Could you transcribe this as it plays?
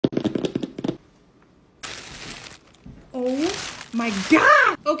Oh my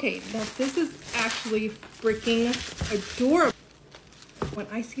God. Okay, now this is actually freaking adorable. When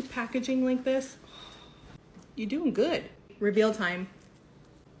I see packaging like this, you're doing good. Reveal time.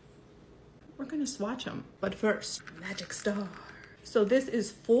 We're gonna swatch them, but first, Magic Star. So this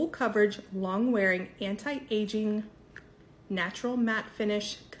is full coverage, long wearing, anti-aging, natural matte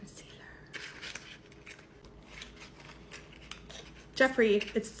finish concealer. Jeffree,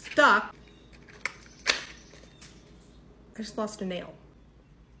 it's stuck. I just lost a nail.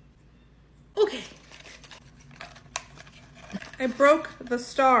 Okay. I broke the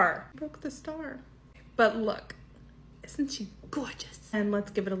star. But look, isn't she gorgeous? And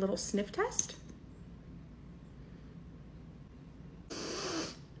let's give it a little sniff test.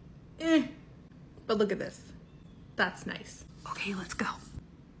 But look at this. That's nice. Okay, let's go.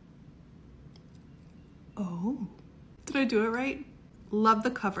 Oh, did I do it right? Love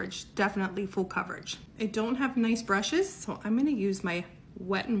the coverage, definitely full coverage. I don't have nice brushes, so I'm gonna use my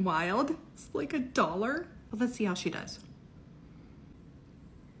Wet n Wild. It's like $1. Well, let's see how she does.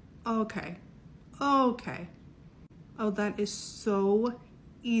 Okay. Oh, that is so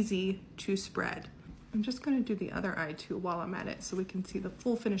easy to spread. I'm just gonna do the other eye too while I'm at it so we can see the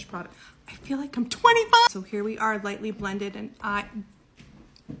full finished product. I feel like I'm 25. So here we are, lightly blended, and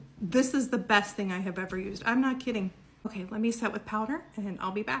this is the best thing I have ever used. I'm not kidding. Okay, let me set with powder and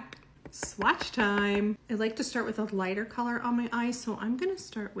I'll be back. Swatch time. I like to start with a lighter color on my eyes, so I'm gonna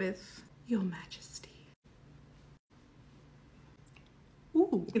start with Your Majesty.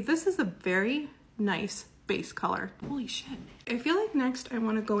 Ooh, this is a very nice base color. Holy shit. I feel like next I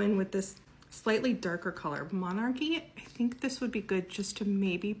wanna go in with this slightly darker color, Monarchy. I think this would be good just to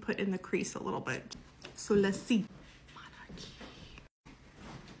maybe put in the crease a little bit. So let's see. Monarchy.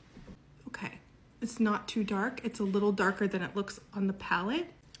 Okay, it's not too dark. It's a little darker than it looks on the palette.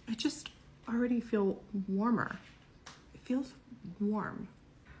 I just already feel warmer. It feels warm.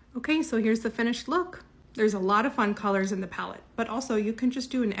 Okay, so here's the finished look. There's a lot of fun colors in the palette, but also you can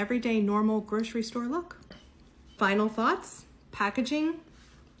just do an everyday normal grocery store look. Final thoughts, packaging,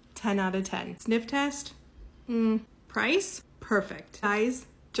 10 out of 10. Sniff test, price, perfect. Guys,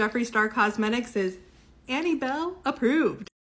 Jeffree Star Cosmetics is Annie Belle approved.